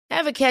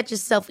Ever catch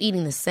yourself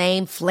eating the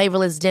same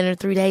flavorless dinner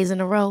 3 days in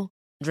a row?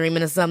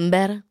 Dreaming of something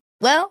better?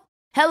 Well,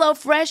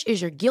 HelloFresh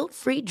is your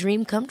guilt-free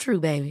dream come true,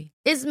 baby.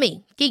 It's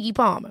me, Keke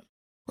Palmer.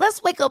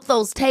 Let's wake up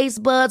those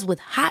taste buds with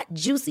hot,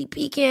 juicy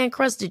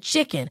pecan-crusted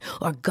chicken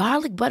or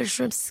garlic butter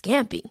shrimp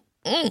scampi.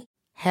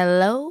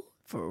 Hello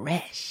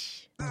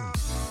Fresh.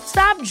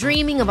 Stop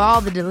dreaming of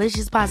all the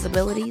delicious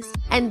possibilities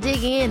and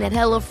dig in at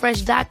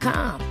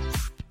HelloFresh.com.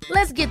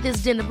 Let's get this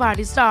dinner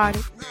party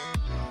started.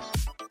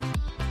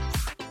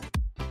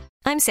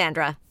 I'm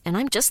Sandra, and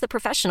I'm just the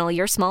professional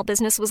your small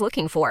business was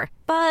looking for.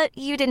 But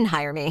you didn't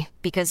hire me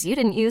because you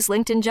didn't use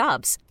LinkedIn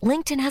Jobs.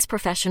 LinkedIn has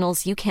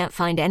professionals you can't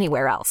find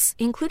anywhere else,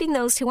 including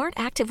those who aren't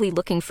actively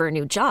looking for a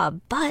new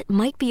job, but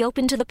might be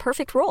open to the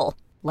perfect role,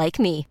 like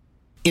me.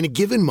 In a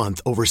given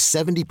month, over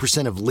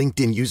 70% of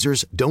LinkedIn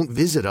users don't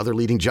visit other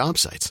leading job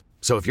sites.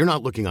 So if you're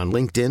not looking on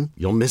LinkedIn,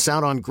 you'll miss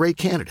out on great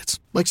candidates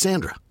like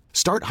Sandra.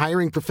 Start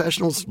hiring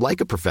professionals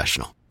like a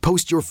professional.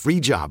 Post your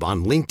free job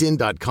on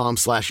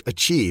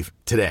linkedin.com/achieve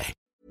today.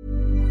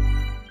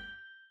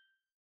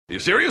 Are you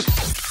serious?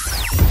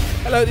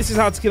 Hello, this is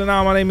How to Kill an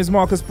Hour. My name is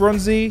Marcus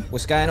Bronzy.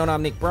 What's going on?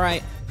 I'm Nick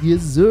Bright.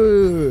 Yes,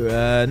 sir.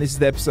 And this is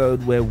the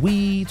episode where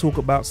we talk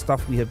about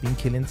stuff we have been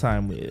killing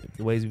time with,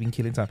 the ways we've been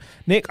killing time.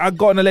 Nick, I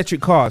got an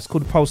electric car. It's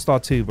called the Polestar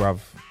 2, bruv.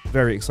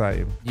 Very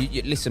exciting.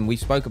 Listen, we've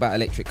spoke about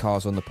electric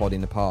cars on the pod in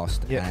the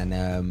past, Yep.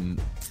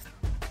 and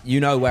you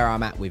know where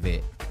I'm at with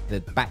it. The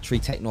battery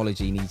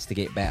technology needs to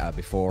get better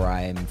before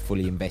I am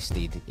fully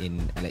invested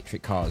in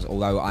electric cars.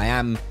 Although I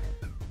am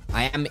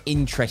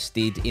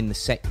interested in the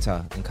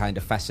sector and kind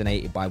of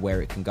fascinated by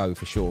where it can go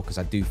for sure, because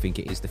I do think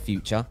it is the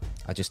future.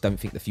 I just don't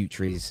think the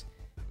future is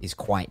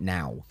quite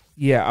now.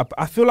 Yeah,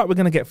 I feel like we're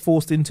going to get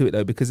forced into it,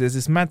 though, because there's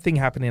this mad thing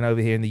happening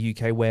over here in the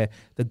UK where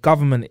the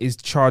government is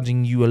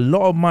charging you a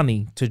lot of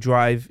money to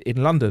drive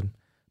in London,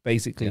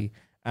 basically. Yeah.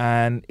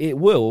 And it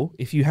will,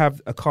 if you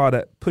have a car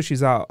that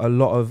pushes out a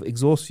lot of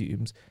exhaust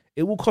fumes,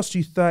 it will cost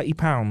you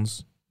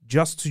 £30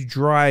 just to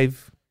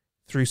drive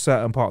through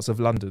certain parts of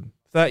London.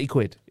 30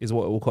 quid is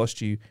what it will cost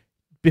you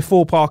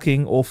before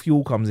parking or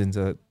fuel comes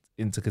into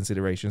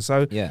consideration.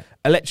 So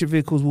electric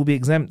vehicles will be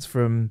exempt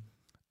from,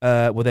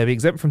 they'll be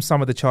exempt from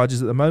some of the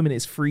charges. At the moment,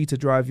 it's free to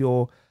drive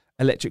your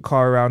electric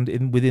car around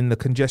within the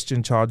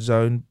congestion charge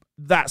zone.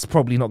 That's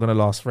probably not going to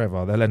last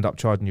forever. They'll end up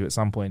charging you at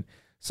some point.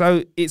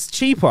 So it's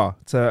cheaper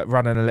to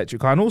run an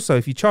electric car. And also,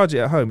 if you charge it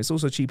at home, it's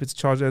also cheaper to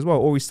charge it as well.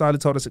 Ori Styler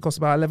told us it costs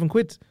about 11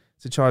 quid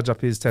to charge up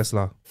his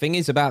Tesla. Thing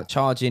is about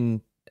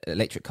charging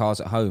electric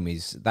cars at home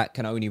is that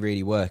can only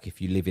really work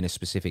if you live in a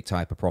specific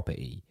type of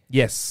property.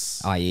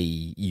 Yes.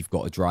 I.e., you've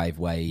got a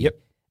driveway. Yep.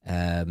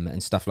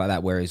 And stuff like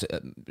that. Whereas,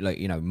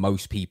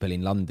 most people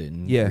in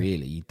London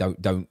really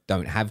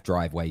don't have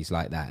driveways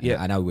like that. Yeah.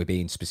 I know we're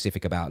being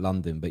specific about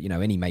London, but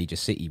any major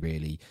city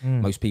really,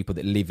 most people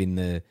that live in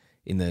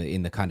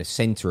the kind of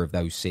centre of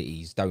those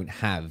cities don't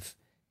have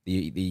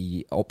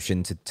the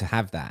option to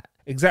have that.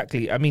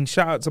 Exactly. I mean,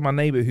 shout out to my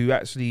neighbour who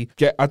actually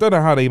I don't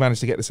know how they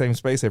manage to get the same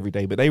space every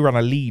day, but they run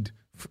a lead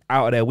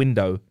out of their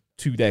window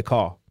to their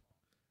car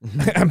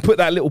and put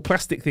that little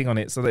plastic thing on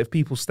it so that if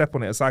people step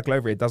on it or cycle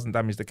over it, it doesn't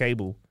damage the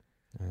cable.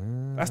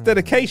 That's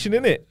dedication,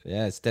 isn't it?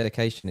 Yeah, it's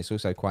dedication. It's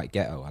also quite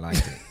ghetto. I like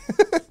it.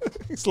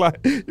 It's like,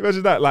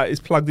 imagine that, like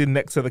it's plugged in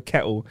next to the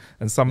kettle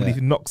and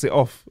somebody knocks it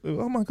off.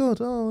 Oh my God.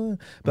 Oh,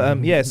 but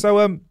man,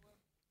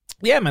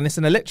 it's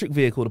an electric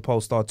vehicle, the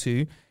Polestar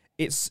 2.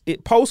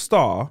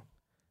 Polestar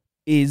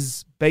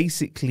is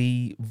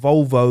basically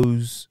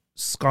Volvo's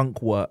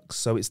Skunk Works.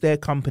 So it's their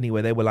company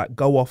where they were like,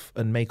 go off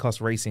and make us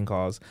racing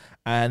cars.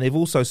 And they've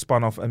also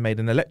spun off and made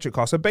an electric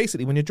car. So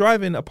basically, when you're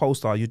driving a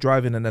Polestar, you're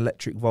driving an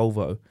electric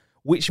Volvo,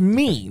 which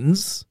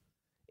means,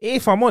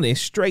 if I'm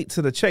honest, straight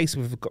to the chase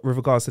with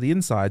regards to the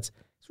insides,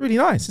 it's really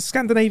nice. It's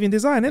Scandinavian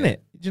design, isn't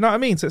it? Do you know what I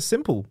mean? So it's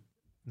simple.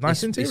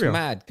 Nice interior. It's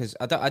mad because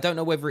I don't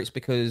know whether it's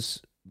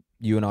because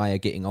you and I are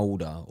getting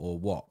older or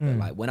what. But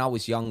like when I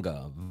was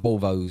younger,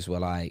 Volvos were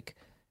like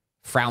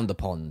frowned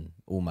upon,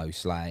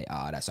 almost like,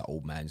 that's an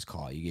old man's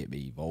car, you get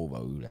me,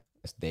 Volvo,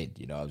 that's dead,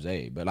 you know what I'm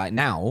saying? But like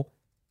now,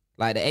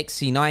 like the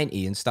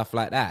XC90 and stuff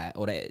like that,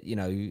 or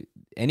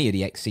any of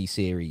the XC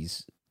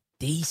series,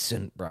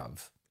 decent,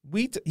 bruv.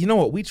 You know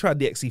what, we tried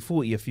the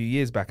XC40 a few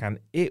years back and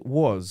it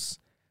was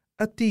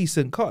a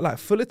decent car, like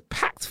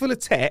packed full of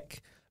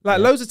tech,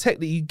 loads of tech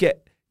that you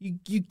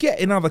get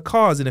in other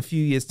cars in a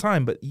few years'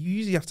 time, but you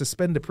usually have to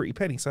spend a pretty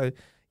penny. So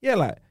yeah,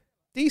 like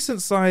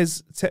decent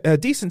size,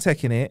 decent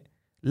tech in it,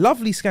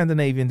 lovely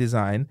Scandinavian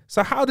design.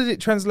 So how did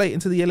it translate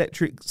into the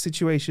electric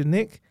situation,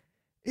 Nick?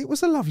 It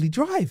was a lovely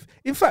drive.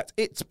 In fact,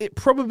 it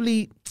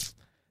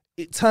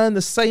turned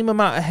the same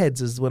amount of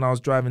heads as when I was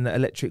driving the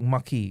electric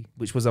Mach-E,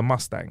 which was a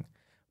Mustang.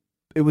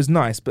 It was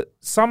nice, but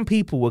some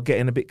people were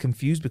getting a bit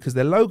confused because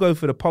their logo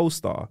for the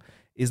Polestar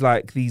is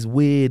like these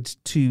weird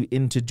two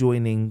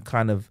interjoining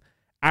kind of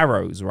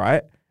arrows,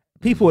 right?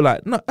 People were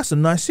like, no, that's a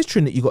nice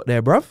Citroen that you got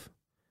there, bruv.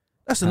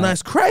 that's a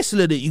nice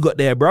Chrysler that you got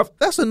there, bruv.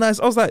 That's a nice.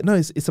 I was like, no,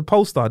 it's a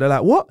Polestar. They're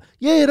like, what?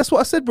 Yeah, that's what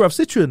I said, bruv.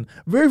 Citroen.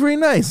 Very, very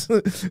nice.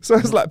 So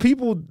it's like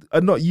people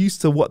are not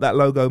used to what that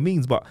logo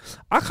means, but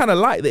I kind of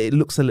like that it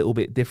looks a little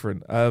bit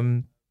different.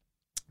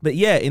 But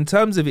yeah, in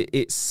terms of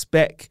its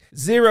spec,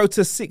 0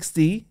 to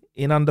 60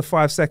 in under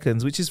 5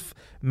 seconds, which is,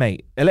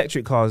 mate,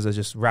 electric cars are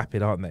just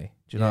rapid, aren't they?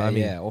 Do you know what I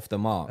mean? Yeah, off the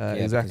mark.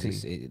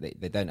 Exactly.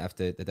 They don't have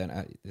to.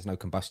 There's no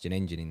combustion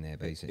engine in there,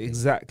 basically.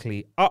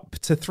 Exactly. Up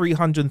to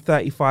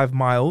 335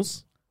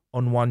 miles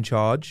on one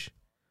charge.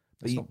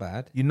 That's not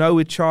bad. You know,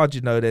 with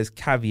charging though, there's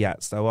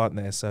caveats though, aren't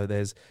there? So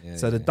the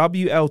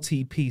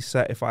WLTP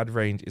certified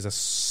range is a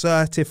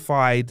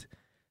certified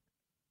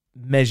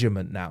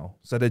measurement now.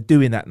 So they're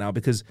doing that now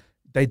because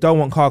they don't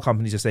want car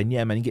companies just saying,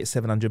 yeah, man, you get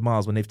 700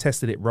 miles when they've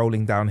tested it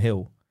rolling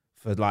downhill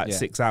for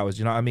 6 hours.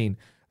 You know what I mean?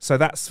 So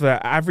that's for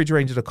average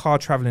range of the car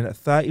traveling at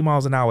 30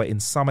 miles an hour in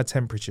summer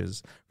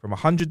temperatures from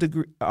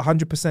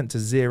 100% to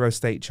zero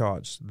state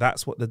charge.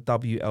 That's what the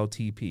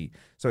WLTP.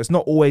 So it's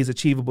not always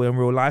achievable in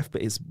real life,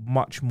 but it's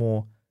much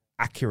more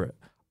accurate.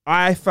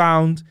 I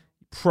found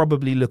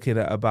probably looking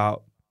at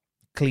about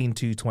clean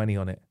 220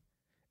 on it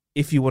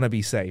if you want to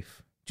be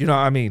safe. Do you know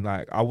what I mean?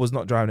 Like, I was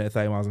not driving it at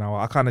 30 miles an hour.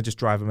 I kind of just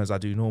drive them as I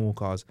do normal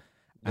cars.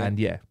 Yeah. And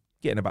yeah,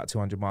 getting about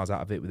 200 miles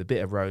out of it with a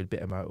bit of road, bit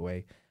of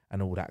motorway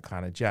and all that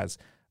kind of jazz.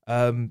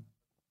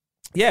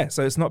 Yeah,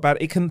 so it's not bad.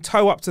 It can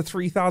tow up to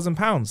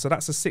 £3,000. So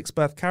that's a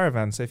 6-berth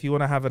caravan. So if you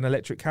want to have an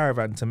electric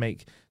caravan if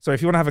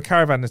you want to have a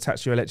caravan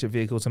attached to your electric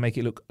vehicle to make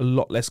it look a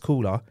lot less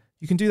cooler,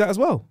 you can do that as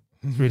well.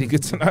 It's really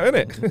good to know,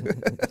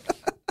 isn't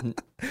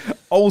it?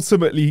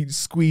 Ultimately,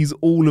 squeeze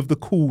all of the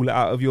cool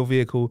out of your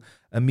vehicle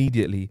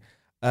immediately.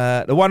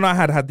 The one I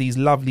had these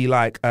lovely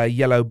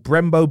yellow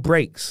Brembo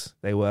brakes.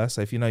 They were,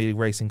 so if you know your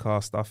racing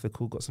car stuff, they're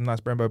cool. Got some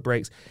nice Brembo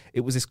brakes.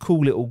 It was this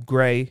cool little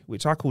grey,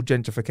 which I call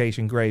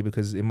gentrification grey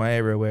because in my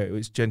area where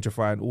it's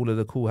gentrifying, all of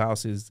the cool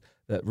houses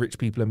that rich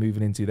people are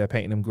moving into, they're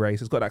painting them grey.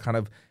 So it's got that kind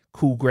of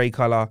cool grey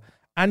colour.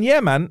 And yeah,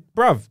 man,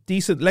 bruv,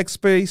 decent leg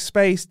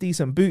space,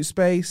 decent boot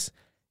space.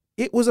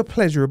 It was a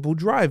pleasurable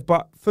drive,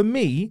 but for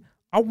me,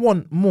 I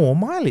want more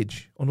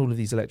mileage on all of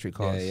these electric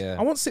cars. Yeah.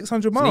 I want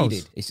 600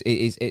 miles. It's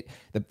needed.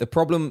 The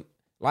problem,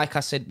 like I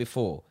said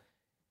before,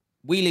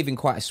 we live in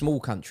quite a small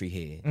country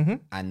here,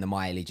 and the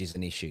mileage is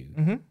an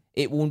issue.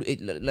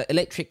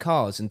 Electric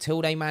cars,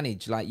 until they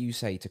manage, like you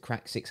say, to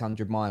crack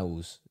 600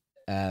 miles,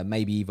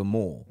 maybe even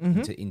more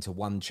into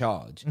one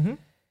charge,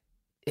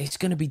 it's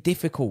going to be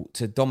difficult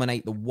to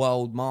dominate the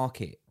world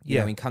market. You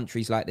know, in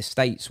countries like the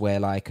States where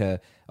like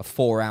a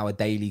 4-hour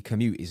daily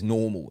commute is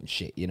normal and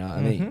shit. You know what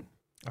I mean?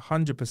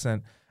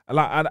 100%.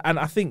 And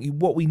I think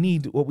what we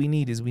need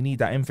is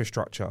that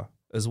infrastructure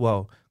as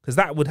well, because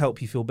that would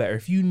help you feel better.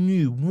 If you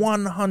knew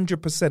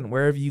 100%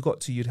 wherever you got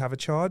to, you'd have a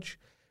charge,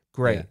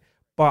 great. Yeah.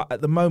 But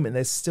at the moment,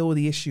 there's still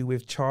the issue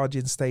with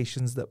charging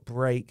stations that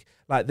break.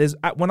 Like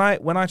when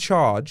I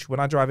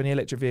drive any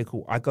electric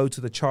vehicle, I go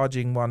to the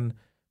charging one,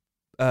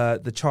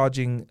 the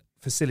charging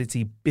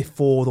facility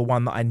before the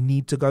one that I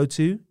need to go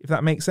to, if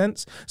that makes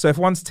sense. So if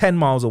one's 10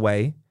 miles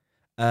away,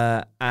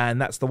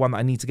 and that's the one that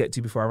I need to get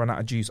to before I run out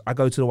of juice, I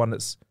go to the one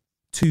that's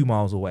 2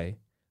 miles away,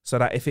 so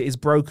that if it is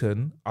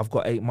broken, I've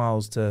got 8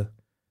 miles to...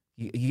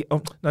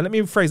 No, let me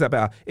rephrase that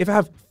better. If I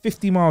have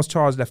 50 miles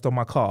charge left on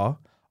my car,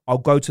 I'll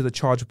go to the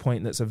charge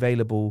point that's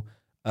available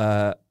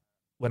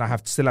when I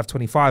still have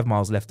 25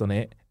 miles left on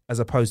it, as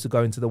opposed to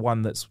going to the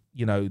one that's,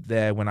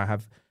 there when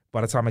by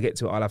the time I get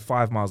to it, I'll have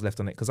 5 miles left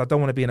on it, because I don't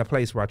want to be in a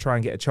place where I try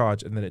and get a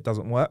charge and then it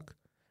doesn't work.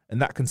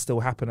 And that can still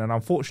happen. And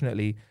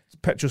unfortunately,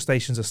 petrol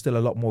stations are still a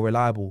lot more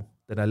reliable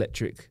than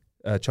electric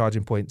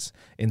charging points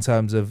in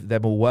terms of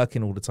them all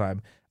working all the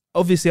time.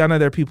 Obviously, I know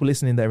there are people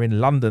listening that are in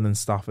London and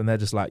stuff, and they're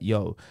just like,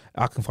 yo,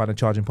 I can find a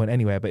charging point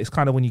anywhere. But it's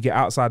kind of when you get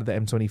outside of the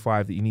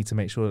M25 that you need to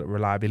make sure that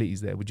reliability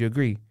is there. Would you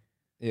agree?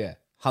 Yeah,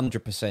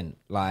 100%.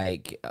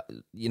 Like,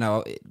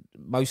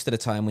 most of the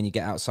time when you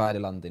get outside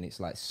of London, it's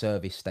like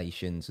service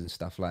stations and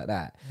stuff like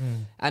that.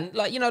 And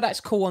like, that's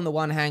cool on the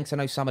one hand, 'cause I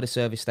know some of the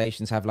service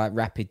stations have like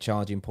rapid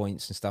charging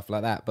points and stuff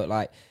like that. But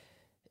like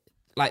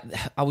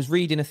I was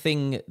reading a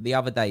thing the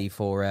other day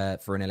for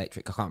an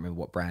electric, I can't remember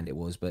what brand it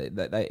was, but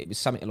it was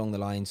something along the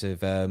lines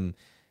of,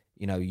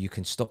 you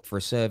can stop for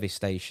a service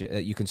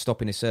station, you can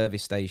stop in a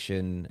service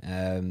station,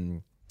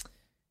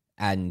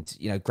 and,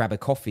 grab a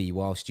coffee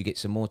whilst you get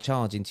some more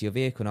charge into your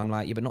vehicle. And I'm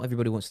like, yeah, but not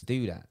everybody wants to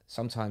do that.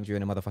 Sometimes you're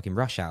in a motherfucking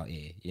rush out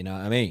here. You know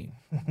what I mean?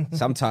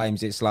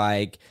 Sometimes it's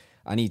like,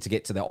 I need to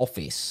get to the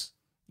office.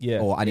 Yeah.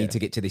 Or I need to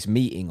get to this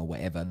meeting or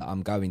whatever that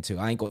I'm going to.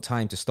 I ain't got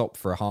time to stop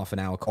for a half an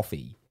hour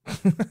coffee.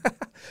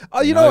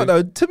 Oh, you know what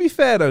though? To be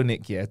fair though,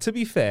 Nick, at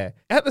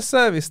the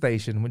service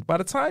station, by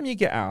the time you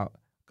get out,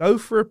 go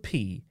for a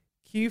pee,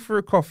 queue for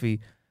a coffee,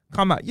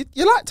 come out,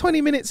 you're like 20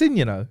 minutes in,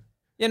 Yeah,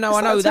 no,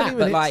 I know that,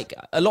 but like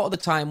a lot of the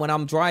time when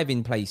I'm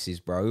driving places,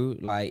 bro,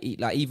 like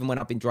even when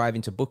I've been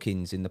driving to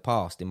bookings in the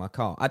past in my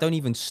car, I don't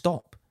even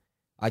stop.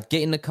 I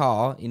get in the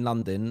car in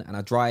London and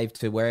I drive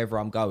to wherever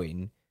I'm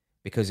going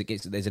because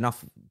there's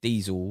enough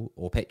diesel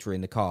or petrol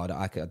in the car that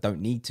I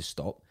don't need to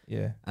stop.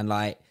 Yeah, and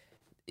like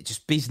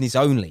just business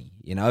only,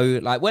 you know.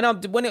 Like when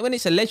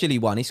it's a leisurely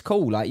one, it's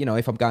cool. Like, you know,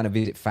 if I'm going to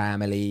visit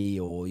family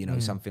or, you know,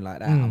 something like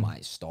that, I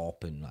might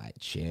stop and like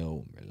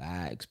chill,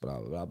 relax, blah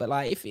blah blah. But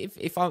like if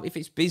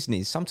it's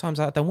business, sometimes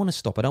I don't want to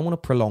stop. I don't want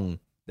to prolong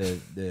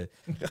the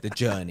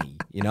journey.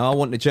 You know, I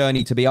want the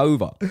journey to be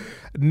over.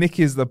 Nick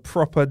is the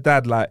proper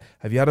dad. Like,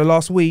 have you had a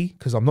last wee?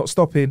 Because I'm not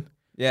stopping.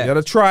 Yeah, you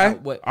gotta try.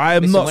 I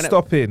am not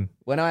stopping.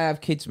 When I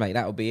have kids, mate,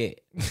 that'll be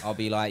it. I'll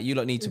be like, you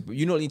don't need to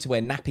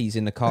wear nappies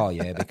in the car,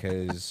 yeah,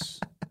 because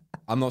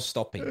I'm not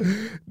stopping.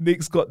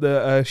 Nick's got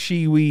the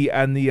Shiwi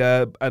and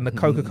the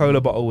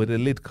Coca-Cola bottle with the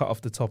lid cut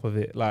off the top of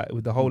it, like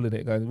with the hole in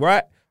it. Going,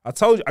 right, I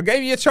told you, I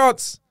gave you a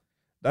chance.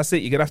 That's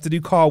it. You're gonna have to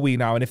do car wee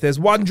now. And if there's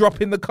one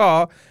drop in the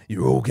car,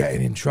 you're all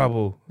getting in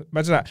trouble.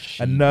 Imagine that,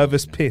 a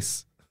nervous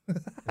piss.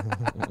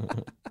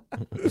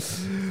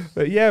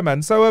 But yeah,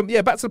 man. So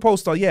back to the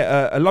Polestar.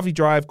 Yeah, a lovely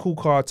drive, cool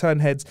car, turn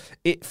heads.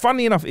 It,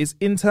 funny enough, its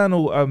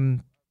internal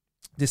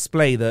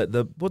display,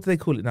 the what do they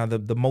call it now? The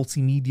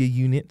multimedia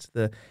unit,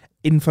 the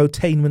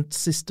infotainment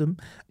system.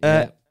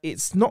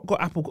 It's not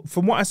got Apple,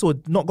 from what I saw,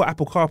 not got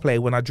Apple CarPlay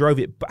when I drove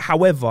it. But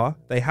however,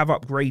 they have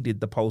upgraded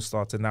the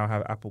Polestar to now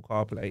have Apple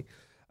CarPlay.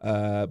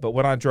 But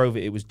when I drove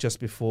it, it was just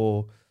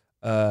before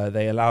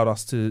they allowed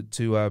us to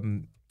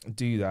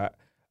do that,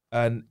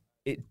 and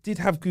it did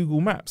have Google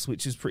Maps,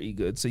 which is pretty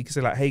good. So you could say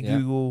like, "Hey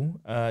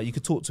Google," you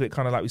could talk to it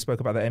kind of like we spoke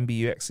about the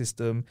MBUX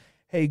system.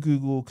 Hey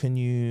Google, can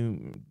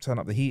you turn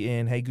up the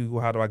heating? Hey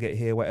Google, how do I get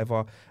here? Whatever,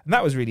 and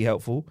that was really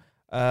helpful.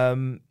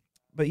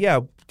 But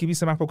yeah, give me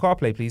some Apple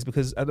CarPlay, please,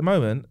 because at the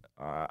moment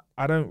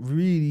I don't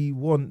really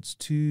want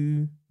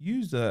to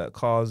use the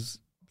car's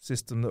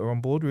system that are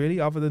on board,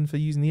 really, other than for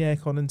using the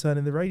aircon and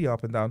turning the radio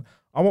up and down.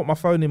 I want my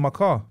phone in my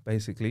car,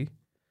 basically.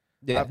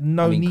 Yeah, I have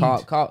no need.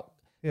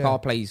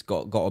 CarPlay's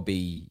got to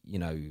be, you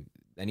know,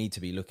 they need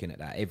to be looking at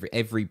that.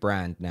 Every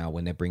brand now,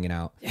 when they're bringing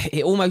out,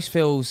 it almost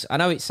feels, I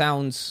know it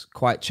sounds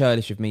quite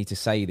churlish of me to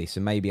say this,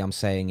 and maybe I'm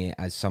saying it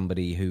as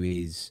somebody who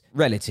is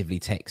relatively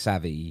tech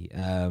savvy.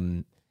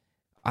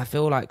 I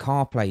feel like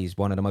CarPlay is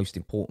one of the most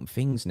important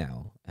things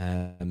now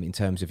in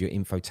terms of your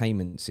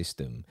infotainment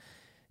system.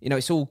 You know,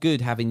 it's all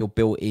good having your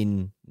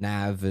built-in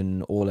nav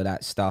and all of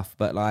that stuff,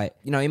 but like,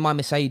 you know, in my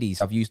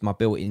Mercedes, I've used my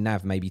built-in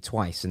nav maybe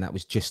twice, and that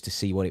was just to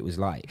see what it was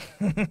like.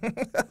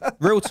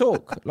 Real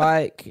talk.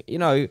 Like, you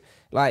know,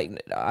 like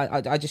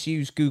I just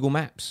use Google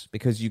Maps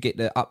because you get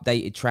the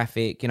updated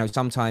traffic. You know,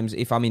 sometimes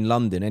if I'm in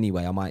London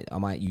anyway, I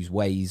might use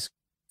Waze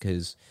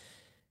because,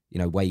 you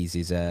know, Waze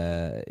is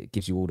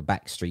gives you all the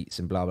back streets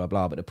and blah blah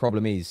blah. But the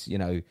problem is, you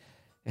know,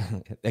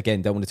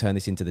 again, don't want to turn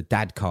this into the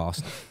dad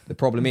cast. The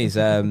problem is,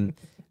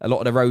 a lot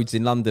of the roads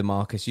in London,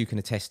 Marcus, you can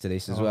attest to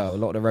this as well. A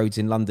lot of the roads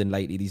in London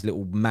lately, these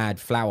little mad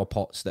flower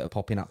pots that are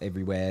popping up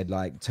everywhere,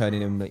 like turning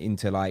them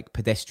into like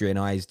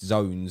pedestrianised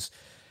zones.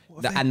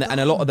 And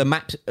a lot of the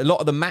map,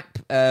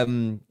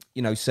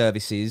 you know,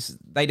 services,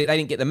 they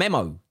didn't get the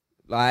memo.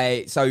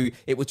 Like, so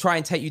it would try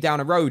and take you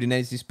down a road, and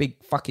there's this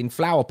big fucking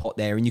flower pot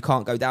there, and you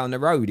can't go down the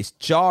road. It's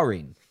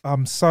jarring.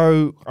 I'm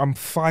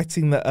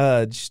fighting the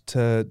urge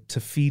to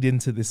feed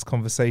into this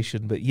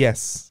conversation, but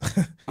yes,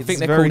 I think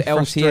they're called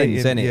LTNs,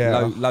 isn't it?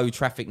 Yeah. Low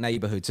traffic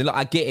neighborhoods. So look,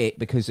 I get it,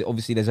 because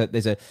obviously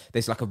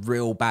there's like a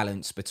real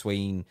balance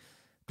between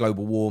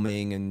global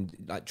warming and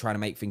like trying to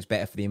make things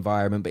better for the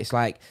environment, but it's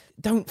like,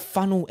 don't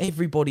funnel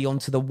everybody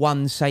onto the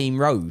one same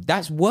road.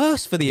 That's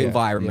worse for the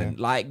environment.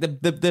 Yeah. Like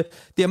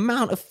the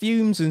amount of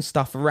fumes and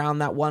stuff around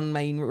that one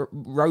main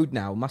road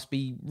now must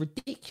be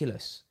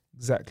ridiculous.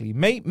 Exactly.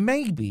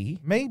 Maybe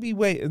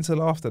wait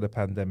until after the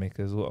pandemic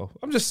as well.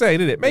 I'm just saying,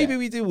 innit? Maybe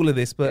we do all of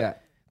this,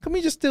 but can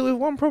we just deal with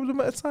one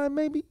problem at a time,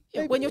 maybe?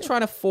 When you're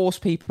trying to force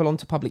people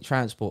onto public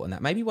transport and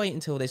that, maybe wait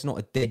until there's not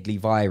a deadly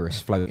virus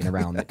floating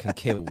around that can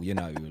kill, you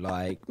know,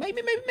 like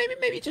maybe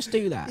just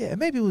do that. Yeah,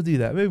 maybe we'll do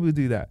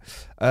that.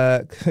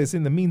 Because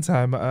in the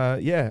meantime,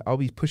 I'll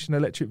be pushing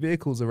electric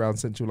vehicles around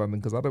central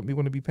London because I don't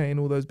want to be paying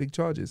all those big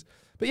charges.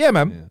 But yeah,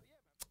 man,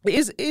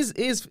 it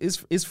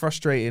is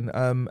frustrating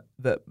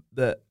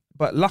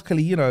but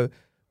luckily, you know,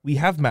 we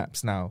have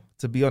maps now,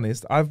 to be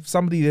honest.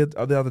 Somebody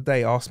the other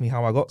day asked me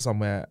how I got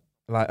somewhere.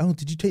 Like, oh,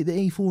 did you take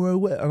the A40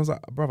 where? And I was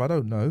like, bruv, I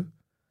don't know.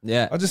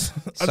 Yeah. I just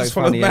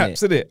follow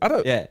maps, innit? I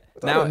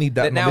don't need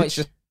that now knowledge.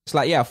 It's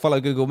like, I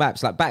follow Google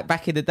Maps. Like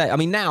back in the day. I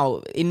mean,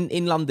 now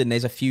in London,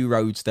 there's a few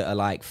roads that are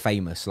like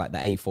famous, like the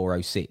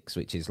A406,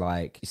 which is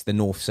like, it's the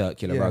North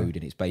Circular Road,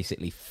 and it's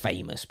basically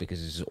famous because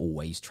there's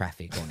always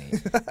traffic on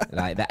it.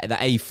 Like the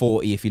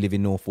A40, if you live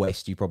in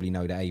Northwest, you probably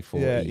know the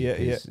A40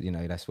 because, you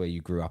know, that's where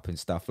you grew up and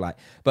stuff like,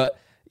 but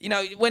you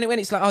know, when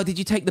it's like, oh, did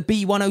you take the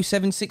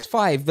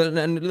B10765?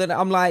 And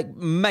I'm like,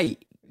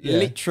 mate,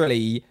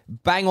 literally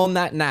bang on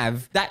that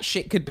nav. That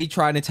shit could be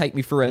trying to take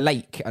me through a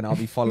lake, and I'll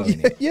be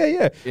following it.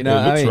 Yeah. You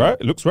know,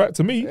 it looks right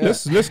to me. Yeah.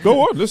 Let's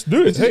go on. Let's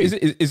do it.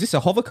 Is this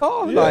a hover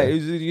car? Yeah. Like,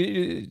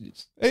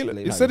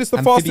 it said it's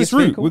the fastest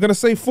route. We're gonna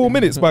save 4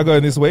 minutes by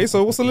going this way.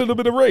 So what's a little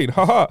bit of rain?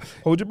 Haha.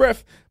 Hold your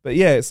breath. But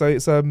yeah, so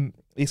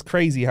it's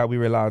crazy how we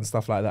rely on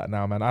stuff like that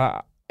now, man.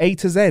 A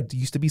to Z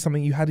used to be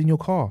something you had in your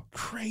car.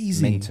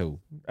 Crazy.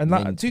 Mental. And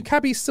like, do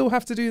cabbies still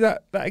have to do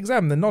that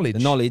exam, the knowledge? The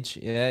knowledge,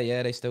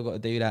 yeah, they still got to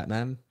do that,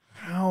 man.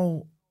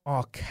 How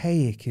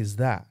archaic is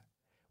that?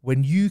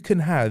 When you can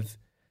have,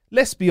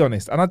 let's be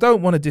honest, and I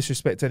don't want to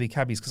disrespect any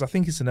cabbies because I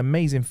think it's an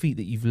amazing feat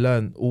that you've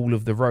learned all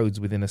of the roads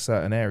within a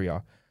certain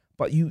area.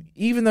 But you,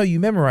 even though you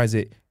memorize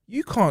it,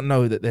 you can't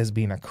know that there's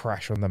been a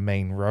crash on the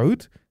main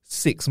road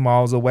 6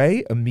 miles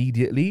away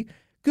immediately.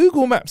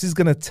 Google Maps is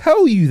going to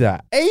tell you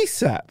that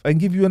ASAP and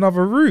give you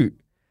another route.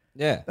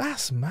 Yeah.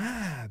 That's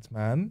mad,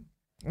 man.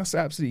 That's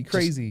absolutely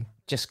crazy.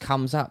 Just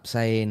comes up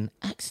saying,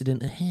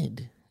 accident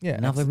ahead. Yeah,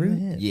 Another route?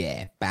 ahead.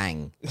 Yeah,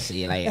 bang.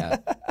 See you later.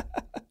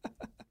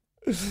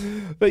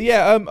 But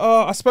yeah,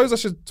 I suppose I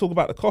should talk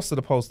about the cost of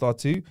the Polestar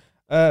 2.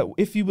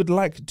 If you would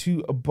like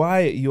to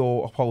buy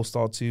your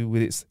Polestar 2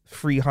 with its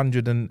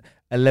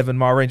 311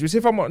 mile range, which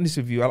if I'm honest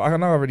with you, I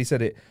know I already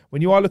said it,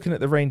 when you are looking at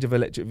the range of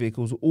electric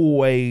vehicles,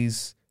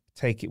 always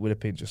take it with a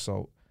pinch of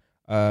salt.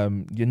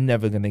 You're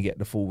never going to get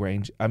the full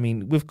range. I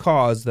mean, with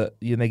cars that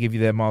they give you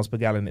their miles per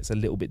gallon, it's a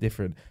little bit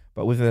different.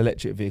 But with an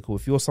electric vehicle,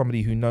 if you're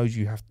somebody who knows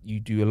you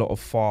do a lot of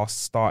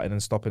fast starting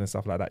and stopping and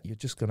stuff like that, you're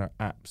just going to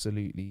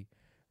absolutely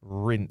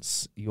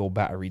rinse your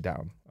battery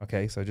down.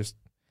 Okay, so just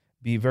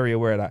be very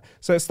aware of that.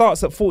 So it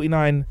starts at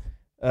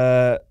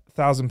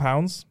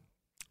 £49,000,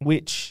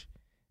 which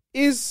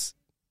is,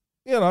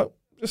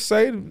 just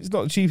saying, it's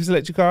not the cheapest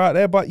electric car out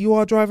there, but you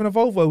are driving a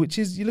Volvo, which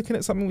is, you're looking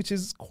at something which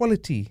is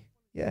quality.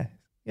 Yeah,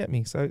 get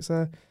me. So it's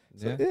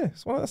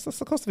that's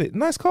the cost of it.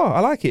 Nice car, I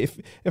like it.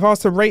 If I was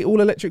to rate all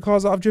electric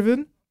cars that I've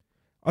driven,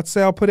 I'd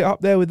say I'll put it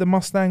up there with the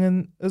Mustang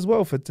and as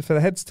well for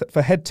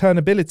head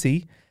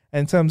turnability.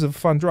 In terms of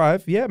fun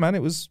drive, yeah, man,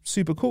 it was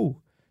super cool.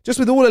 Just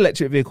with all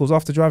electric vehicles,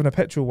 after driving a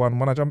petrol one,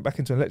 when I jump back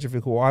into an electric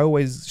vehicle, I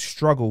always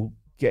struggle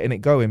getting it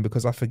going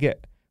because I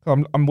forget.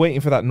 I'm waiting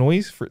for that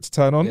noise for it to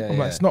turn on. I'm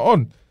like, it's not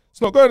on.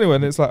 It's not going anywhere.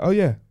 And it's like, oh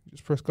yeah,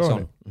 just press go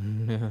on it.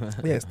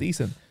 Yeah, it's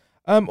decent.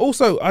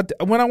 Also,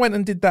 when I went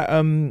and did that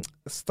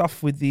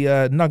stuff with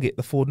the Nugget,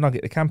 the Ford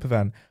Nugget, the camper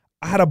van,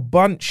 I had a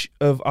bunch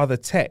of other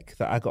tech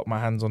that I got my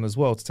hands on as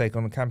well to take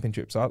on a camping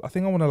trip. So I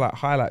think I want to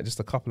highlight just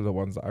a couple of the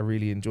ones that I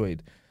really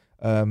enjoyed.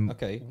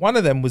 Okay. One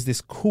of them was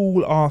this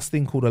cool ass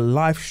thing called a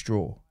Life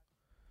Straw.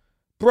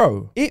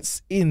 Bro,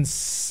 it's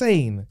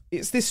insane.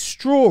 It's this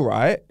straw,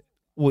 right?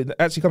 Well, it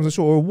actually comes in a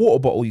straw or a water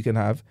bottle you can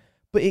have,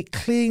 but it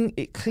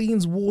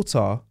cleans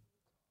water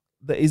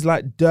that is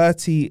like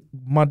dirty,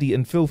 muddy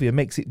and filthy and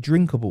makes it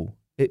drinkable.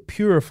 It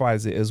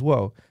purifies it as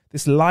well.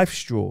 This Life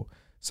Straw.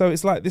 So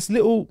it's like this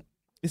little,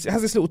 it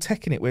has this little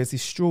tech in it where it's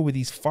this straw with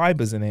these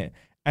fibers in it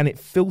and it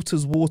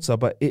filters water,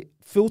 but it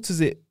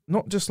filters it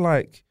not just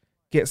like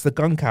gets the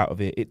gunk out of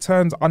it. It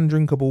turns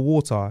undrinkable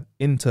water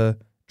into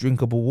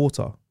drinkable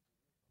water.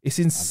 It's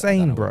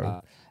insane,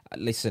 bro.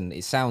 Listen,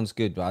 it sounds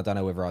good, but I don't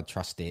know whether I'd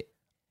trust it.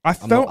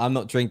 I'm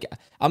not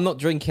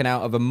drinking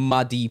out of a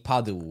muddy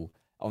puddle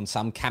on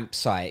some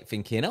campsite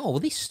thinking, oh, well,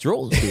 this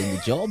straw's doing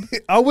the job.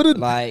 I wouldn't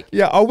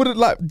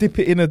dip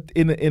it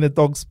in a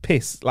dog's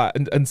piss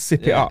and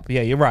sip it up.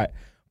 Yeah, you're right.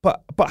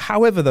 But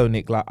however though,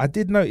 Nick, I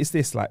did notice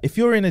this, if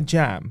you're in a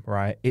jam,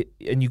 right,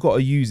 and you got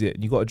to use it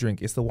and you got to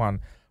drink, it's the one.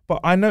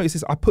 But I noticed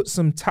this, I put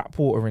some tap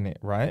water in it,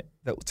 right,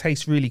 that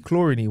tastes really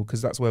chlorine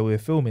because that's where we were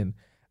filming.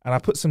 And I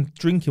put some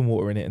drinking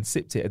water in it and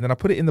sipped it. And then I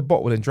put it in the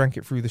bottle and drank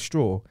it through the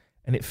straw.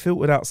 And it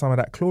filtered out some of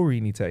that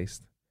chlorine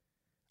taste.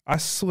 I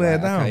swear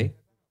down. Okay.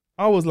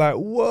 I was like,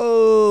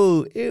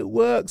 whoa, it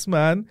works,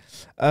 man.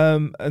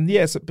 And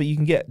yes, but you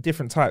can get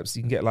different types.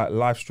 You can get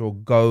Life Straw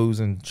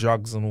Goes and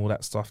jugs and all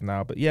that stuff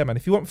now. But yeah, man,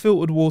 if you want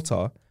filtered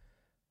water,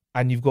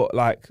 and you've got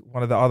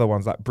one of the other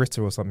ones like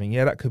Brita or something,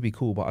 yeah, that could be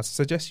cool. But I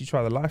suggest you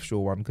try the Life Straw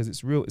one because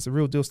it's a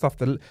real deal stuff.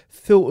 The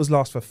filters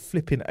last for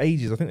flipping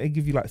ages. I think they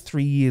give you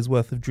 3 years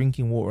worth of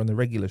drinking water on the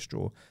regular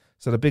straw.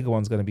 So the bigger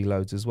one's going to be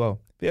loads as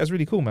well. But yeah, it's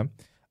really cool, man.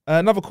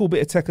 Another cool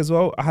bit of tech as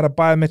well. I had a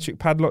biometric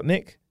padlock,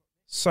 Nick.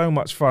 So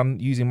much fun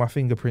using my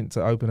fingerprint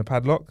to open a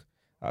padlock.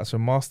 That's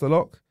from Master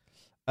Lock.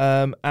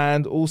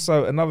 And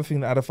also another thing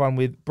that I had fun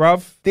with,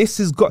 bruv, this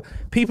has got,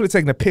 people are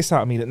taking a piss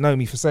out of me that know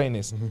me for saying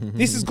this.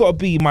 This has got to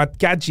be my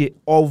gadget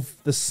of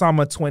the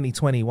summer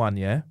 2021,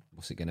 yeah?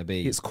 What's it going to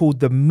be? It's called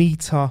the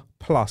Meter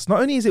Plus.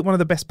 Not only is it one of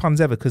the best puns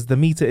ever, because the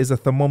meter is a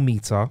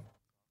thermometer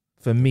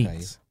for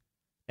meat.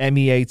 Okay.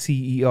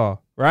 MEATER,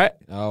 right?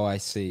 Oh, I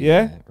see.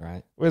 Yeah?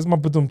 Right. Where's my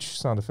badum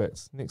sound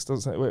effects? Nick's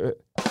doesn't, wait.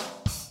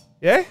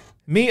 Yeah?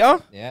 Meter?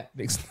 Yeah.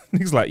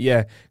 Nick's like,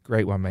 yeah,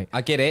 great one, mate.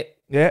 I get it.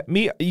 Yeah,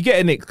 meat. You get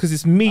it, Nick, because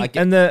it's meat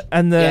and the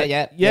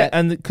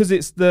and because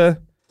it's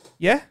the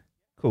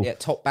cool. Yeah,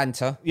 top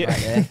banter. Yeah,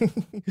 right there.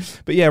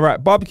 But yeah,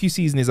 right. Barbecue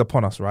season is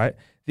upon us, right?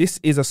 This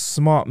is a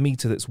smart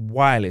meter that's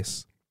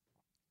wireless.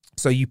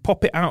 So you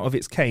pop it out of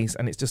its case,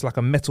 and it's just like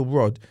a metal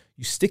rod.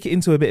 You stick it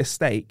into a bit of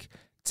steak.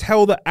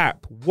 Tell the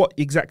app what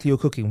exactly you're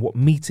cooking, what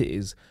meat it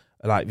is.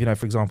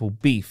 For example,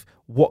 beef.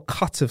 What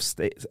cut of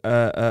steak?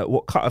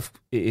 What cut of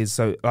it is?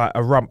 So,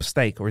 a rump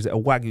steak, or is it a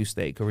Wagyu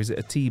steak, or is it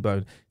a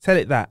T-bone? Tell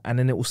it that, and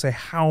then it will say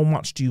how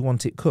much do you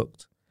want it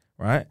cooked,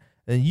 right?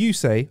 and you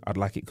say, I'd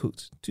like it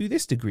cooked to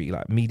this degree,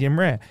 like medium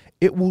rare,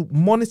 it will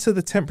monitor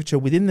the temperature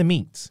within the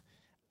meat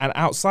and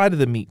outside of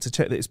the meat to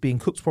check that it's being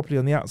cooked properly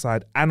on the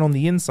outside and on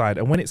the inside.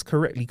 And when it's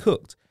correctly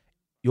cooked,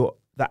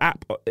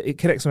 it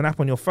connects to an app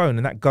on your phone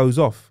and that goes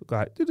off.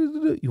 Like,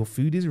 your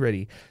food is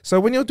ready. So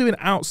when you're doing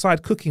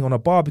outside cooking on a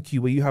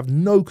barbecue where you have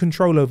no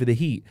control over the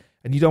heat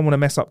and you don't want to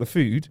mess up the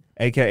food,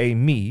 aka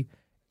me,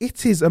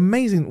 it is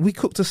amazing. We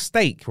cooked a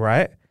steak,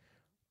 right?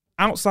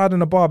 Outside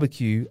on a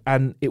barbecue,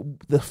 and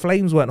the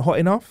flames weren't hot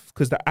enough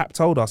because the app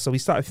told us. So we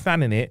started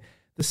fanning it.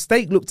 The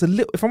steak looked a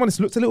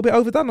little bit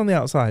overdone on the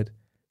outside.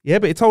 Yeah,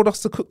 but it told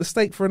us to cook the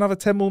steak for another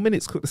 10 more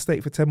minutes. Cook the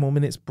steak for 10 more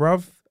minutes,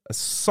 bruv.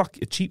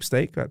 A cheap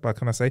steak, but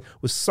can I say,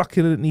 was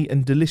succulently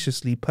and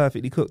deliciously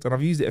perfectly cooked. And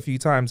I've used it a few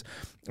times.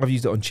 I've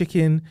used it on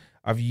chicken.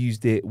 I've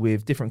used it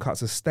with different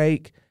cuts of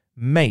steak.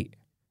 Mate,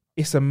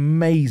 it's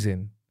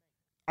amazing.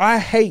 I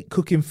hate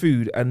cooking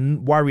food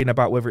and worrying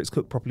about whether it's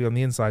cooked properly on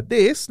the inside.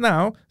 This,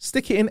 now,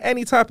 stick it in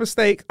any type of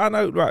steak. I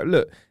know, right,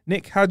 look,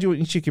 Nick, how do you want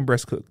your chicken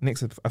breast cooked?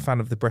 Nick's a fan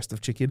of the breast of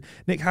chicken.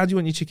 Nick, how do you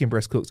want your chicken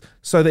breast cooked?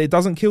 So that it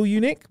doesn't kill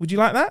you, Nick? Would you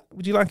like that?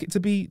 Would you like it to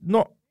be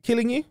not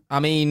killing you? I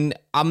mean,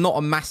 I'm not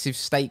a massive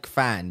steak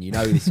fan. You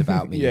know this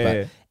about me.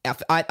 Yeah.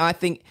 I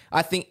think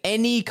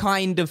any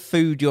kind of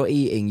food you're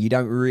eating, you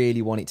don't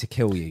really want it to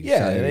kill you. Yeah,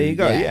 so, there you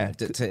go. Yeah.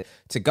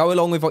 To go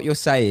along with what you're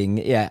saying,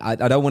 I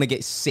don't want to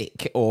get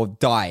sick or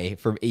die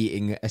from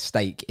eating a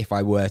steak if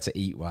I were to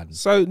eat one.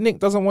 So Nick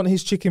doesn't want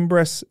his chicken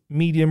breast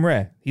medium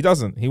rare. He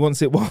doesn't. He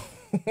wants it well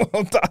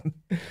done.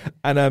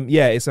 And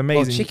it's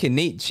amazing. Well,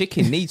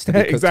 chicken needs to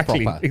be cooked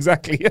proper.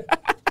 Exactly.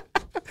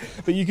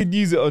 But you can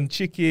use it on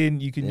chicken.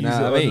 You can use it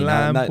on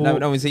lamb.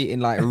 No one's eating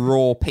like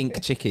raw pink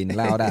chicken.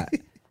 Allow that.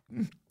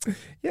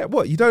 Yeah,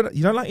 what, you don't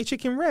like your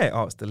chicken rare?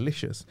 Oh, it's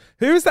delicious.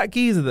 Who is that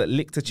geezer that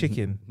licked a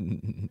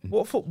chicken?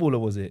 What footballer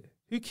was it?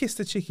 Who kissed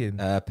a chicken?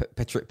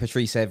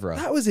 Patrice Evra.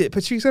 That was it,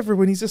 Patrice Evra,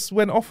 when he just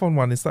went off on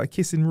one and started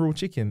kissing raw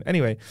chicken.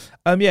 Anyway,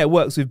 it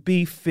works with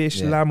beef,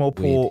 fish, lamb or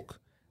pork.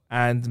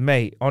 And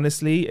mate,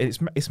 honestly,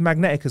 it's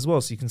magnetic as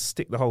well, so you can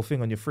stick the whole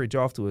thing on your fridge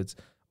afterwards.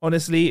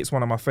 Honestly, it's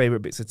one of my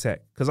favorite bits of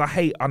tech because I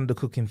hate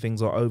undercooking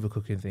things or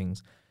overcooking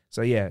things.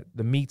 So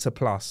the Meter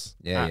Plus,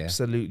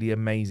 absolutely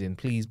amazing.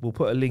 Please, we'll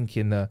put a link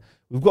in there.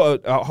 We've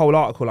got a whole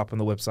article up on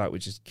the website,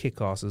 which is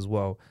kick-ass as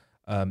well.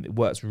 It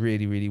works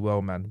really, really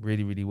well, man.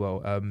 Really, really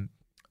well.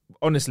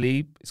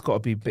 Honestly, it's got to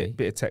be a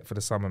bit of tech for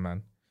the summer,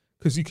 man,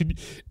 because you can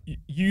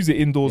use it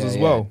indoors as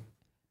well.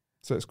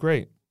 So it's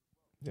great.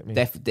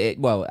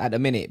 Well, at the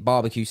minute,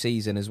 barbecue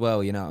season as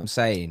well, you know what I'm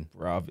saying?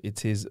 Bruv,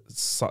 it is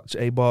such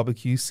a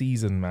barbecue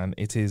season, man.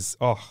 It is,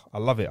 I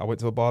love it. I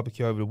went to a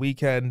barbecue over the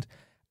weekend,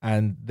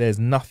 and there's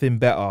nothing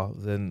better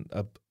than,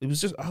 it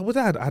was just, I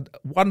had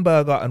one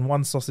burger and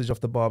one sausage off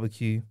the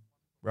barbecue.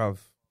 Bruv,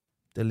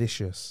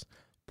 delicious.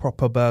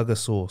 Proper burger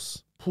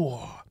sauce.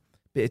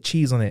 Bit of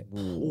cheese on it.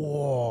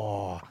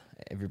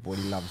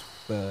 Everybody loves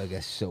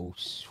burger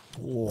sauce.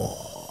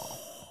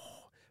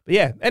 But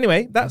yeah,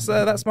 anyway, that's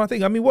my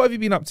thing. I mean, what have you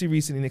been up to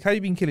recently, Nick? How have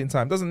you been killing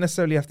time? Doesn't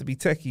necessarily have to be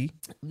techie.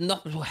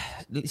 Not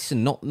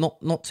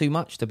too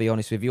much, to be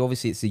honest with you.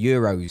 Obviously, it's the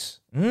Euros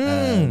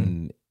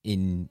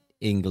in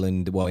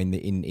England. Well,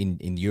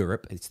 in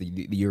Europe, it's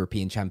the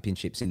European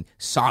Championships in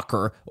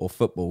soccer or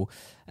football.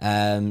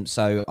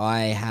 So I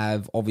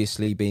have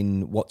obviously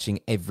been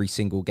watching every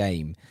single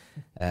game.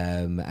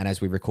 And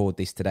as we record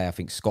this today, I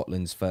think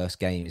Scotland's first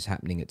game is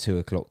happening at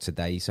 2:00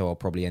 today. So I'll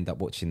probably end up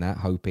watching that,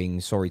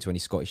 sorry to any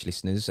Scottish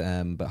listeners,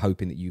 but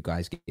hoping that you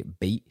guys get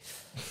beat.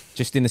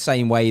 Just in the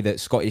same way that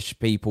Scottish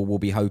people will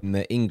be hoping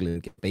that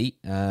England get beat.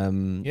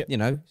 You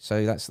know,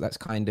 so that's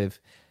kind of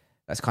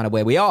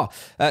where we are.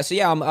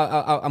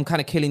 I'm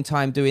kind of killing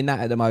time doing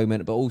that at the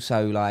moment, but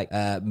also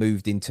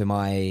moved into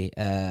my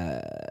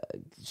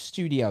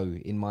studio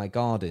in my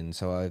garden.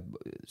 So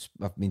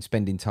I've been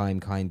spending time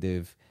kind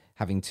of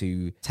having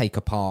to take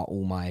apart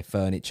all my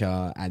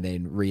furniture and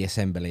then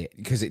reassemble it,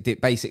 because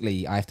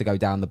basically I have to go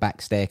down the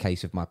back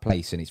staircase of my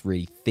place and it's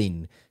really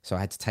thin. So I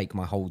had to take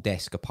my whole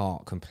desk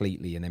apart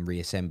completely and then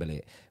reassemble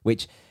it,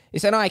 which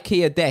it's an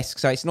IKEA desk,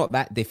 so it's not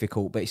that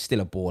difficult, but it's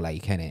still a ball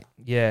ache, isn't it?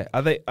 Yeah,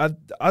 I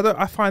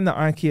find that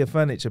IKEA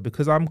furniture,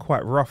 because I'm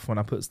quite rough when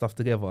I put stuff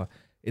together,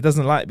 it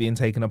doesn't like being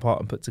taken apart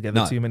and put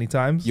together too many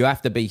times. You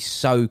have to be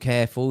so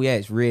careful. Yeah,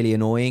 it's really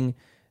annoying.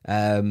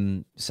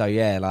 So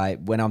yeah, like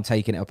when I'm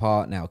taking it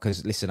apart now,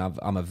 because listen,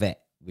 I'm a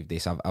vet with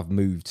this. I've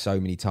moved so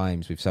many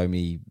times with so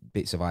many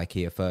bits of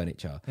IKEA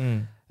furniture.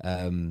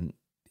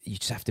 You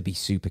just have to be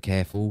super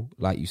careful,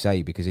 like you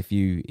say, because if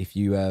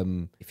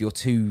you're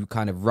too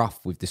kind of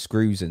rough with the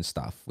screws and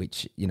stuff,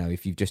 which, you know,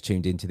 if you've just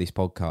tuned into this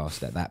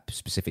podcast at that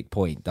specific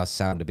point, does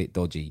sound a bit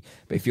dodgy.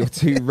 But if you're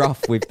too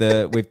rough with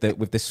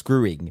the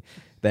screwing,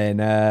 then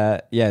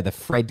the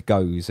thread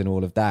goes and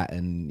all of that,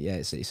 and yeah,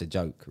 it's a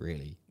joke,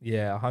 really.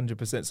 Yeah,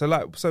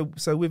 100%.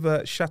 So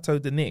with Chateau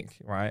de Nick,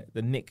 right,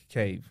 the Nick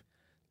Cave,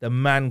 the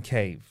man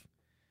cave.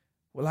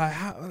 Well,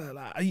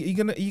 are you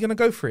gonna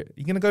go for it? Are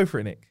you gonna go for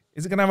it, Nick?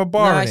 Is it gonna have a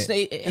bar in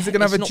it? Is it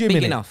gonna have a gym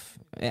in it?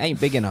 It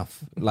ain't big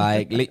enough.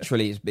 Like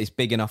literally, it's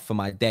big enough for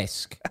my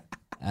desk.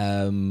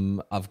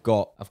 I've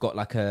got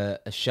like a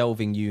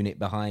shelving unit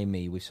behind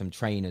me with some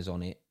trainers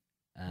on it.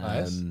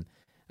 Nice.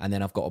 And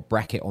then I've got a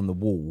bracket on the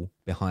wall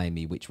behind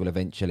me, which will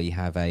eventually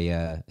have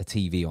a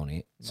TV on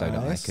it, so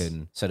Nice.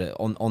 that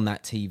on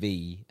that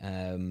TV,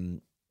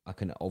 I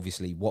can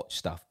obviously watch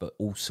stuff, but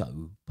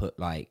also put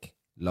like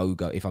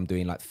logo. If I'm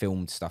doing like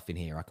filmed stuff in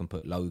here, I can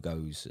put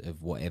logos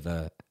of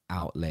whatever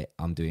outlet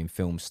I'm doing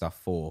film stuff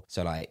for.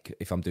 So like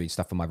if I'm doing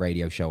stuff for my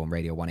radio show on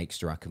Radio 1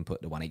 Extra, I can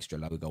put the 1 Extra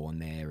logo on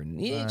there,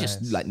 and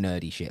just like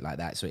nerdy shit like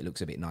that, so it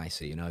looks a bit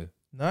nicer, you know.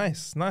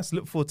 Nice.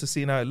 Look forward to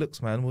seeing how it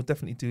looks, man. We'll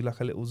definitely do like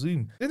a little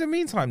Zoom. In the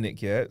meantime,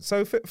 Nick, yeah,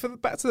 so for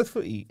back to the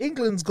footy,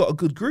 England's got a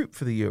good group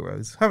for the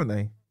Euros, haven't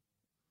they?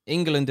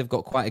 England have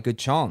got quite a good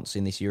chance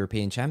in this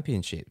European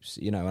Championships,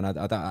 you know, and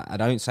I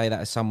don't say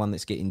that as someone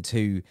that's getting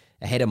too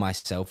ahead of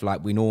myself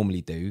like we normally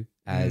do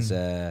as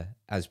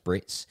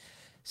Brits.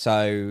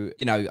 So,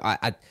 you know,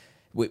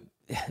 we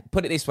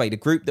put it this way, the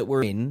group that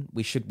we're in,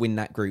 we should win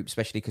that group,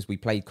 especially because we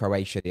played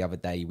Croatia the other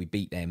day. We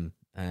beat them.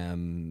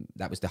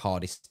 That was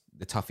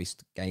the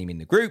toughest game in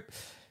the group.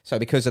 So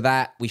because of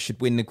that, we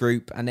should win the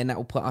group, and then that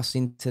will put us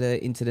into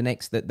the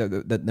next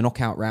the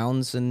knockout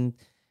rounds, and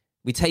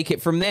we take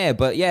it from there.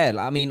 But yeah,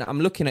 I mean,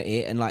 I'm looking at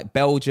it, and like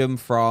Belgium,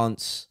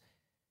 France,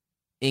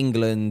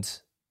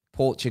 England,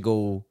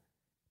 Portugal,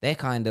 they're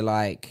kind of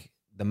like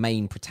the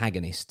main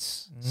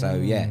protagonists. So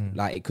yeah,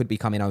 like it could be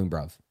coming home,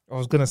 bruv. I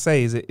was gonna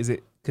say,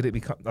 could it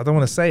be? I don't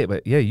want to say it,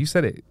 but yeah, you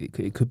said it.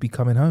 It could be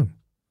coming home.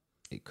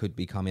 It could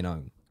be coming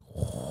home.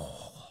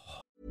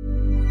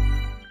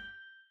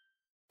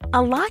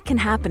 A lot can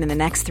happen in the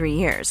next 3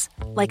 years.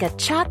 Like a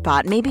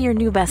chatbot may be your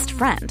new best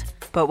friend.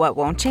 But what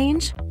won't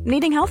change?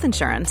 Needing health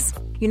insurance.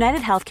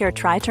 United Healthcare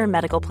Tri-Term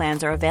Medical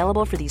Plans are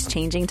available for these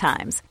changing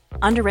times.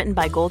 Underwritten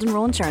by Golden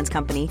Rule Insurance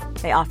Company,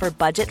 they offer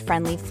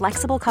budget-friendly,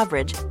 flexible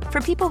coverage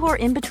for people who are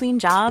in between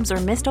jobs or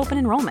missed open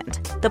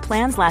enrollment. The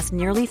plans last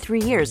nearly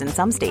 3 years in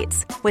some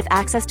states, with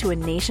access to a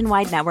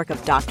nationwide network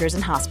of doctors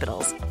and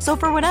hospitals. So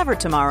for whatever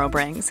tomorrow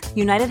brings,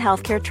 United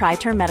Healthcare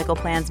Tri-Term Medical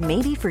Plans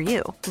may be for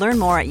you. Learn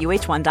more at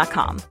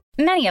uh1.com.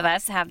 Many of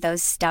us have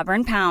those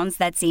stubborn pounds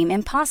that seem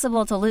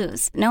impossible to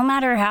lose, no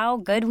matter how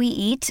good we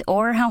eat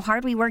or how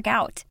hard we work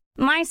out.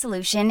 My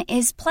solution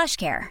is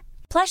PlushCare.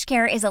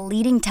 PlushCare is a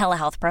leading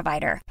telehealth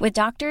provider with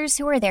doctors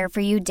who are there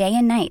for you day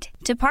and night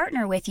to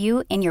partner with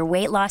you in your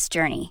weight loss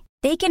journey.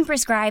 They can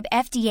prescribe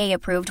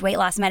FDA-approved weight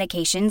loss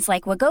medications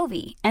like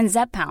Wegovy and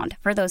Zepbound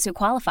for those who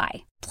qualify.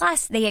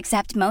 Plus, they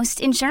accept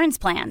most insurance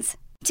plans.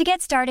 To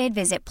get started,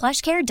 visit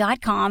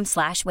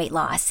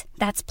plushcare.com/weightloss.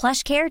 That's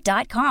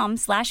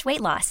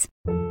plushcare.com/weightloss.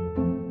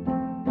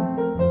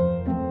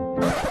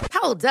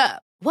 Hold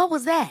up. What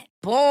was that?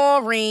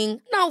 Boring.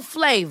 No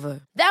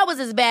flavor. That was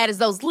as bad as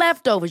those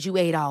leftovers you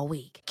ate all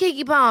week.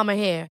 Keke Palmer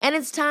here, and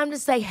it's time to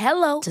say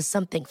hello to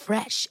something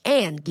fresh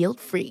and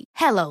guilt-free.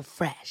 Hello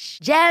Fresh.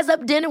 Jazz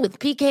up dinner with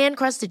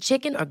pecan-crusted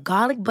chicken or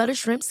garlic butter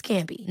shrimp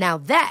scampi. Now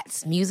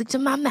that's music to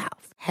my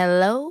mouth.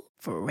 Hello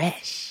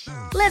Fresh.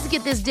 Let's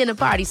get this dinner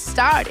party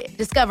started.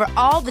 Discover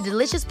all the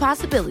delicious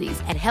possibilities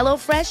at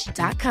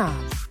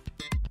hellofresh.com.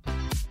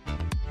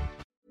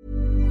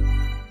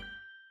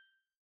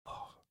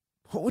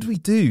 What would we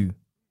do?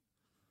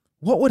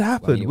 What would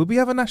happen? Would we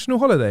have a national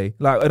holiday,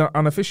 like an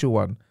unofficial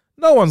one?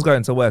 No one's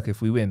going to work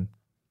if we win.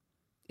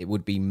 It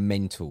would be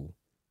mental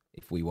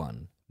if we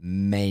won.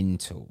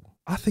 Mental.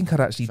 I think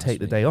I'd actually take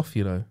the day off,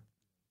 you know.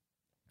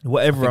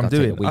 Whatever I'm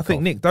doing. I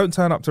think, Nick, don't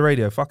turn up to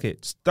radio. Fuck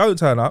it. Just don't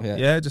turn up.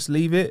 Yeah, just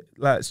leave it.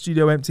 Like,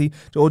 studio empty.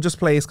 Or just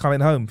play It's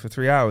Coming Home for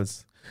 3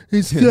 hours.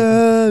 It's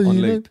on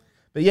loop.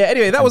 But yeah,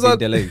 anyway, that was our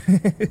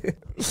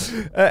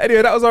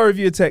our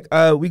review of tech.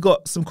 We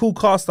got some cool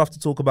car stuff to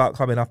talk about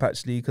coming up,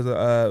 actually,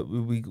 because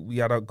we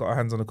had got our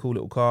hands on a cool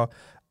little car,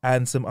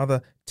 and some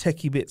other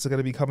techie bits are going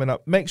to be coming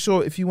up. Make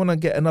sure if you want to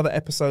get another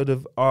episode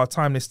of our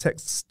Timeless Tech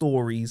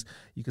stories,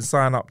 you can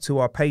sign up to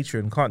our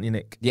Patreon, can't you,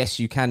 Nick? Yes,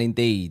 you can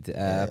indeed.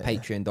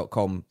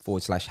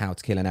 Patreon.com/How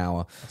to Kill an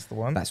Hour. That's the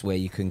one. That's where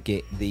you can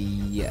get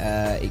the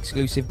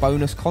exclusive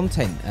bonus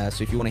content.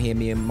 So if you want to hear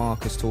me and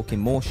Marcus talking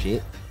more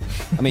shit,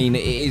 I mean,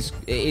 it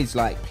is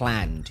like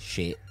planned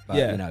shit, but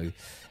you know,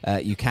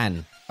 you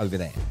can over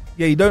there.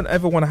 Yeah, you don't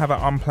ever want to have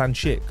an unplanned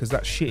shit, because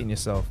that's shitting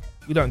yourself.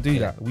 We don't do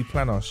that. We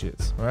plan our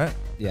shits, right?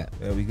 Yeah.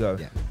 There we go.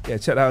 Yeah,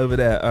 check that over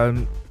there.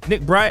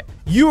 Nick Bright,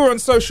 you are on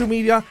social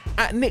media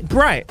at Nick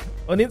Bright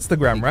on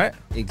Instagram, right?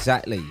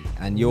 Exactly.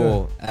 And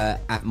you're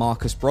at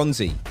Marcus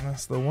Bronzy.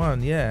 That's the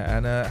one, yeah.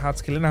 And How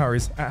to Kill an Hour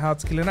is at How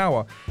to Kill an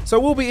Hour. So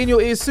we'll be in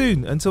your ears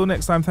soon. Until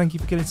next time, thank you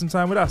for killing some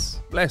time with us.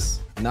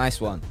 Bless.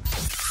 Nice one.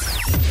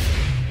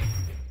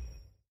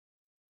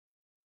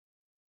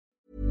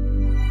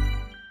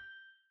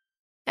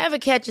 Ever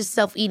catch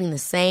yourself eating the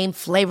same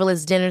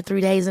flavorless dinner 3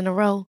 days in a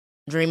row?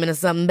 Dreaming of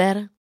something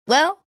better?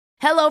 Well,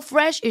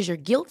 HelloFresh is your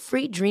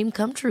guilt-free dream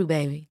come true,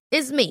 baby.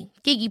 It's me,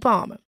 Keke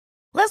Palmer.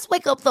 Let's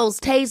wake up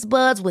those taste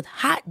buds with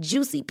hot,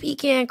 juicy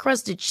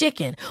pecan-crusted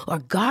chicken or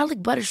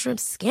garlic butter shrimp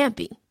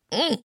scampi.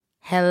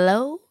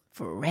 Hello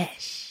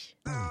Fresh.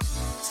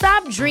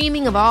 Stop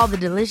dreaming of all the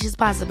delicious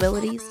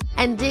possibilities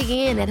and dig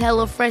in at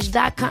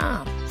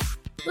HelloFresh.com.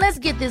 Let's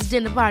get this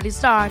dinner party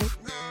started.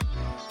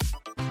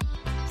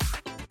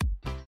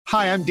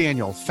 Hi, I'm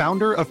Daniel,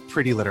 founder of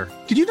Pretty Litter.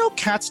 Did you know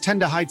cats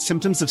tend to hide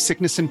symptoms of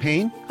sickness and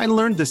pain? I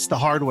learned this the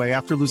hard way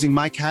after losing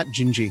my cat,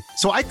 Gingy.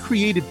 So I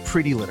created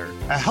Pretty Litter,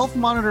 a health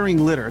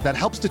monitoring litter that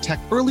helps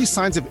detect early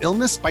signs of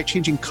illness by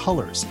changing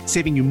colors,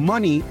 saving you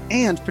money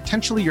and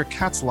potentially your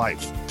cat's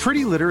life.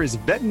 Pretty Litter is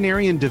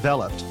veterinarian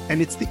developed, and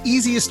it's the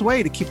easiest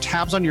way to keep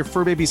tabs on your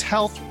fur baby's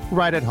health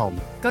right at home.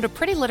 Go to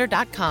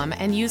prettylitter.com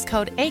and use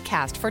code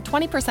ACAST for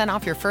 20%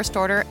 off your first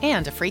order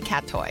and a free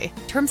cat toy.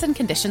 Terms and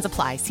conditions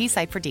apply. See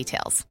site for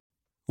details.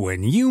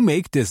 When you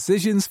make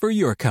decisions for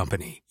your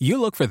company,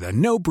 you look for the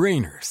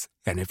no-brainers.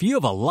 And if you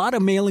have a lot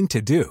of mailing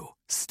to do,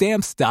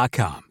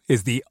 Stamps.com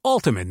is the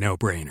ultimate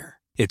no-brainer.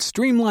 It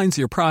streamlines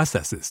your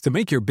processes to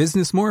make your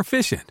business more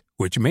efficient,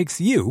 which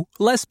makes you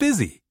less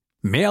busy.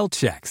 Mail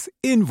checks,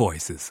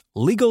 invoices,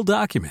 legal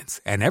documents,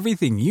 and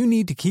everything you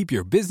need to keep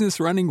your business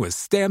running with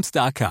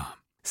Stamps.com.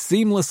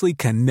 Seamlessly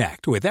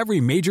connect with every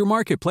major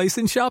marketplace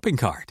and shopping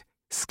cart.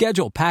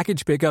 Schedule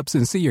package pickups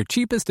and see your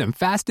cheapest and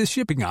fastest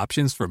shipping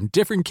options from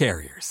different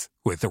carriers,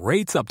 with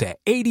rates up to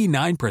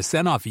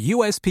 89% off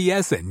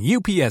USPS and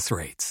UPS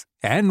rates.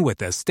 And with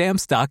the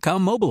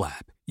Stamps.com mobile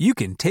app, you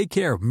can take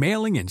care of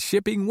mailing and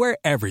shipping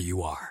wherever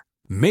you are.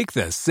 Make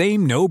the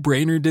same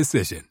no-brainer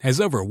decision as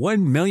over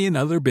 1 million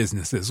other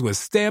businesses with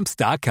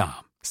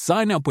Stamps.com.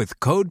 Sign up with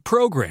code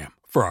PROGRAM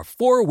for a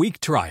 4-week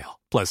trial,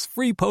 plus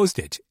free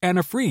postage and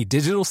a free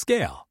digital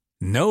scale.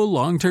 No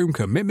long-term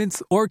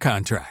commitments or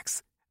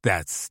contracts.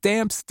 That's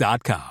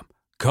Stamps.com.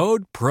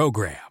 Code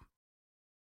PROGRAM.